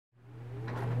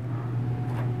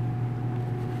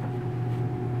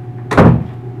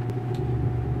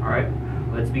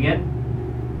Let's begin.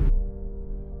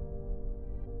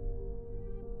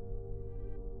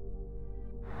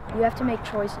 You have to make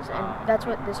choices, and that's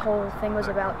what this whole thing was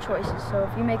about, choices. So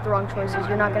if you make the wrong choices,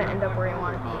 you're not going to end up where you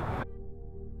want to be.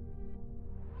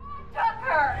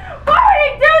 Why would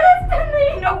he do this to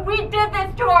me? No, we did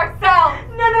this to ourselves.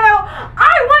 No.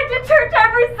 I went to church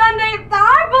every Sunday.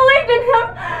 I believed in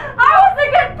him. I was a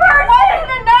good person.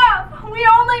 Wasn't enough. We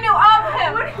only knew of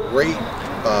him. Great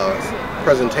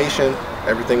presentation.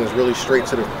 Everything was really straight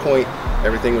to the point.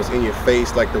 Everything was in your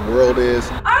face like the world is.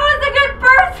 I was a good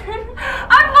person.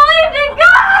 I believed in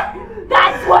God.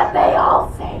 That's what they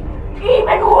all say.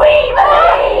 Even we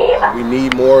believe. We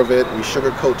need more of it. We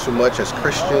sugarcoat too much as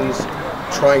Christians,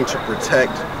 trying to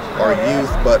protect our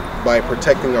youth, but by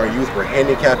protecting our youth, we're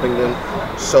handicapping them.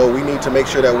 So we need to make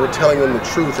sure that we're telling them the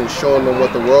truth and showing them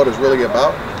what the world is really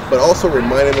about, but also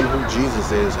reminding them who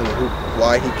Jesus is and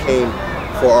why he came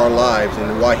for our lives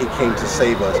and why he came to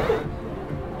save us.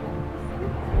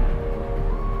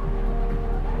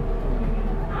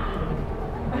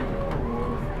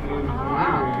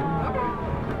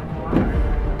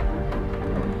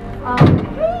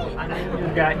 I know you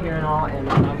just got here and all, and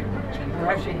we're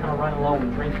actually kind of running low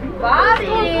with drinking.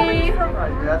 Bobby!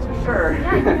 That's for sure.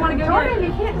 Yeah, you want to go Jordan,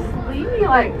 you can't just leave me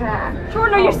like that.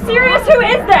 Jordan, are you serious? Who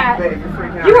is that? Babe, you're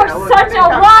freaking out. You are such a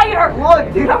liar!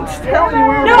 Look, dude, I'm just telling you.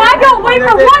 No, I don't wait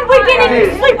for 1 weekend and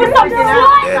you sleep with some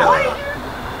slut!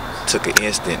 That took an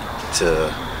instant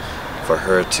for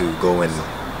her to go and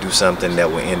do something that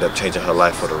would end up changing her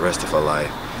life for the rest of her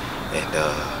life. And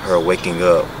her waking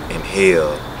up in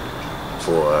hell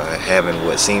for having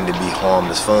what seemed to be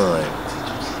harmless fun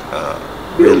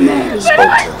really spoke to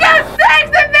her. Just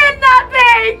sex and meant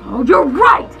nothing! Oh, you're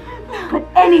right! But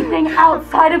anything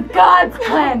outside of God's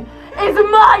plan is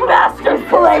my master's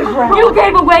playground! You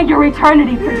gave away your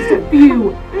eternity for just a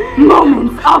few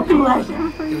moments of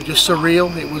pleasure. It was just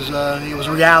surreal. It was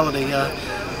reality.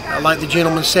 Like the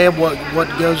gentleman said, what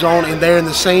goes on in there in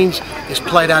the scenes is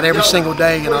played out every single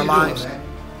day in our lives.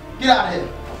 Get out of here.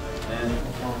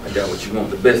 I got what you want,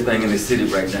 the best thing in this city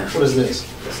right now. What is this?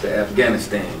 That's the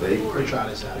Afghanistan, baby. We're gonna try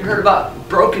this out. You heard about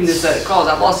brokenness that it caused.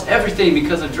 I lost everything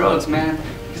because of drugs, man.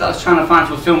 Because I was trying to find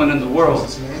fulfillment in the world.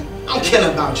 Man, I don't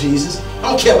care about Jesus. I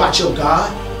don't care about your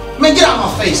God. Man, get out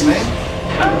of my face, man.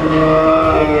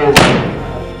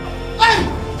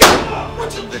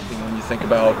 When you think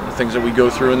about the things that we go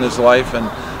through in this life and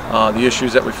the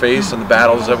issues that we face and the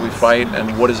battles that we fight,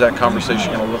 and what is that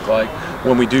conversation going to look like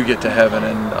when we do get to heaven,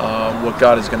 and what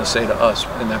God is going to say to us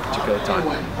in that particular time.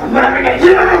 I'm laughing at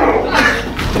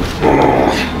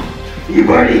you! You've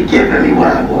already given me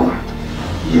what I want.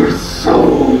 Your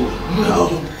soul.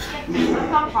 No.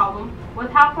 That's not a problem.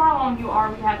 With how far along you are,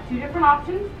 we have 2 different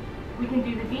options. We can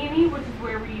do the D&E, which is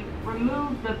where we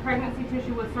remove the pregnancy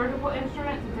tissue with surgical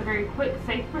instruments. It's a very quick,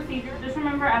 safe procedure. Just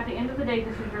remember, at the end of the day,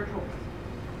 this is your choice.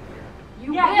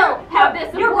 You will have this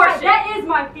abortion. Right. That is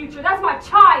my future. That's my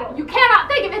child. You cannot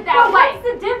think of it that way. What's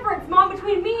the difference, Mom,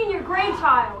 between me and your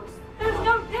grandchild? There's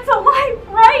no. It's a life,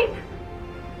 right?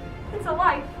 It's a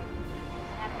life.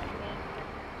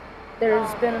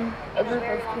 There's been a group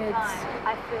of kids.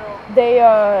 They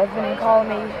have been calling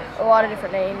me a lot of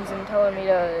different names and telling me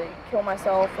to kill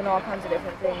myself and all kinds of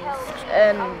different things.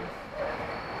 And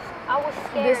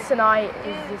this tonight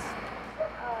is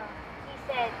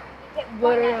just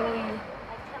literally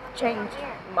changed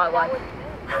my life.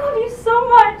 I love you so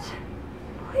much.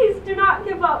 Please do not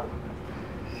give up.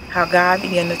 How God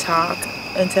began to talk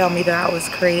and tell me that I was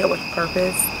created with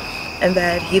purpose and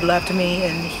that he loved me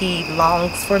and he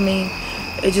longs for me.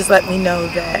 It just let me know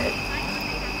that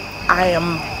I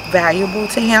am valuable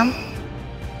to him.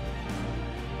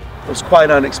 It was quite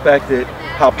unexpected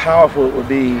how powerful it would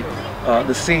be,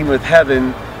 the scene with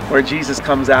heaven where Jesus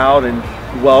comes out and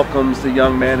welcomes the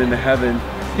young man into heaven.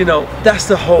 You know, that's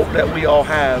the hope that we all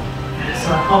have. As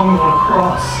I hung on a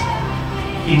cross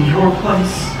in your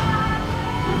place,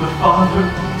 the Father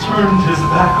turned his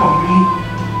back on me.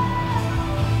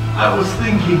 I was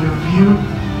thinking of you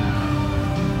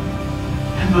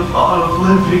and the thought of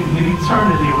living in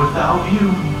eternity without you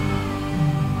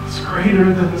was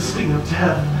greater than the sting of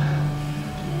death.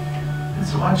 And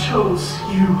so I chose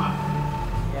you.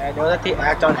 Yeah, I know that the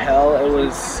act on hell, it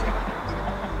was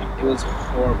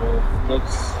horrible. It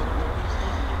looks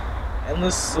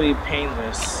endlessly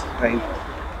painless,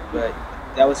 but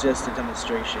that was just a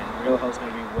demonstration. Real hell's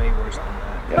gonna be way worse than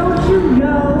that. Don't you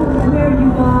know where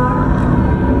you are?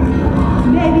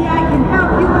 Maybe I can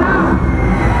help you out.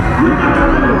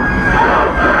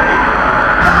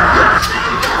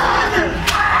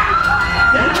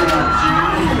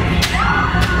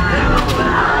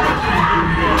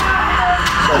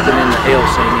 Something in the hell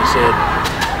scene. said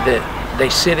that they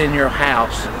sit in your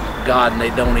house, God, and they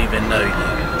don't even know you.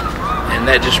 And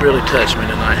that just really touched me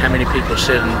tonight. How many people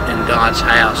sit in God's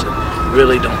house and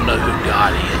really don't know who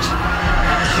God is?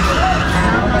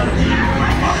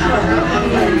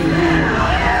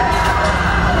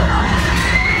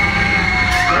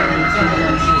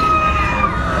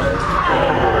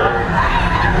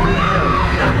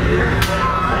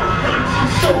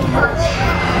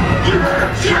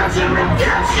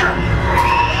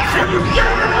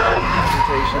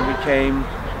 We came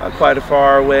quite a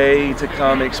far way to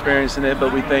come experiencing it,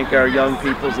 but we think our young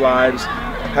people's lives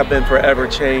have been forever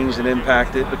changed and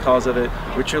impacted because of it.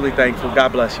 We're truly thankful. God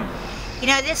bless you. You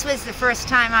know, this was the first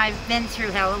time I've been through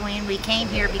Helloween. We came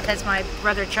here because my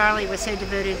brother Charlie was so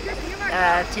devoted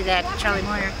to that, Charlie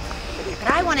Moyer.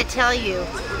 But I want to tell you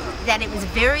that it was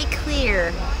very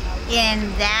clear in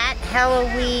that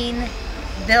Helloween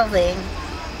building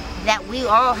that we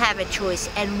all have a choice,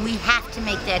 and we have to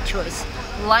make that choice.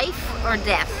 Life or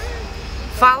death.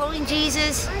 Following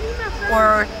Jesus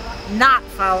or not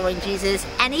following Jesus,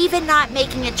 and even not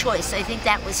making a choice. I think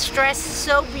that was stressed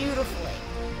so beautifully.